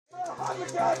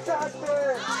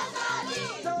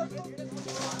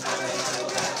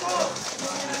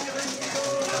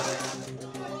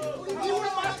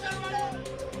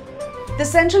The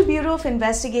Central Bureau of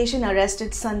Investigation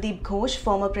arrested Sandip Ghosh,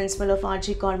 former principal of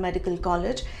RG Kaur Medical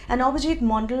College, and Abhijit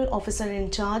Mondol, officer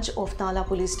in charge of Tala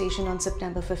Police Station, on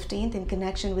September 15th in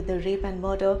connection with the rape and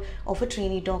murder of a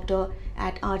trainee doctor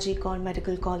at RG Kaur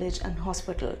Medical College and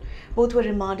Hospital. Both were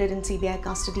remanded in CBI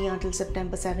custody until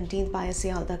September 17th by a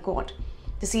Sealdah court.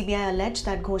 The CBI alleged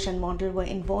that Ghosh and Mondol were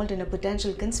involved in a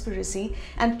potential conspiracy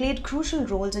and played crucial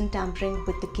roles in tampering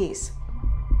with the case.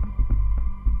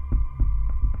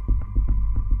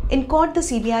 In court, the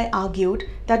CBI argued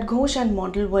that Ghosh and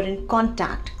Mondol were in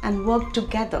contact and worked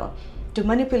together to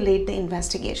manipulate the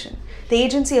investigation. The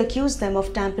agency accused them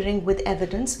of tampering with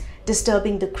evidence,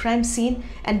 disturbing the crime scene,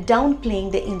 and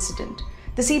downplaying the incident.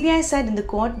 The CBI said in the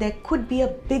court there could be a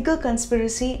bigger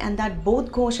conspiracy and that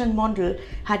both Ghosh and Mondol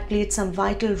had played some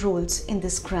vital roles in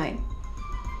this crime.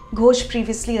 Ghosh,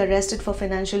 previously arrested for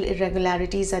financial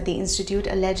irregularities at the institute,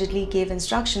 allegedly gave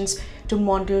instructions to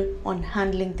Mondol on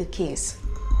handling the case.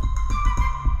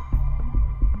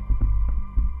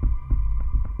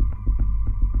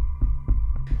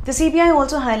 The CBI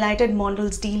also highlighted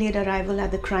Mondol's delayed arrival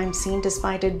at the crime scene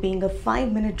despite it being a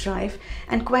 5-minute drive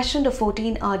and questioned a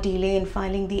 14-hour delay in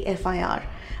filing the FIR.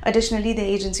 Additionally, the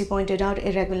agency pointed out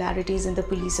irregularities in the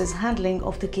police's handling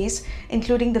of the case,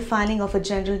 including the filing of a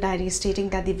general diary stating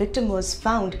that the victim was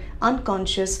found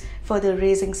unconscious, further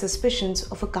raising suspicions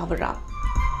of a cover-up.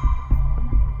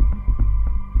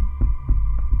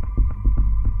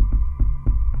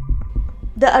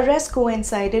 The arrest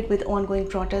coincided with ongoing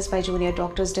protests by junior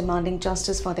doctors demanding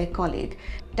justice for their colleague.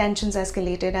 Tensions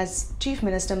escalated as Chief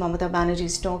Minister Mamata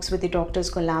Banerjee's talks with the doctors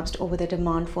collapsed over the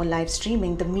demand for live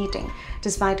streaming the meeting.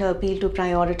 Despite her appeal to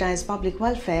prioritize public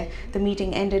welfare, the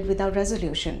meeting ended without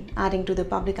resolution, adding to the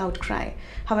public outcry.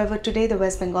 However, today the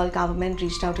West Bengal government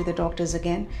reached out to the doctors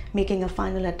again, making a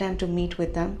final attempt to meet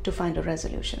with them to find a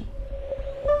resolution.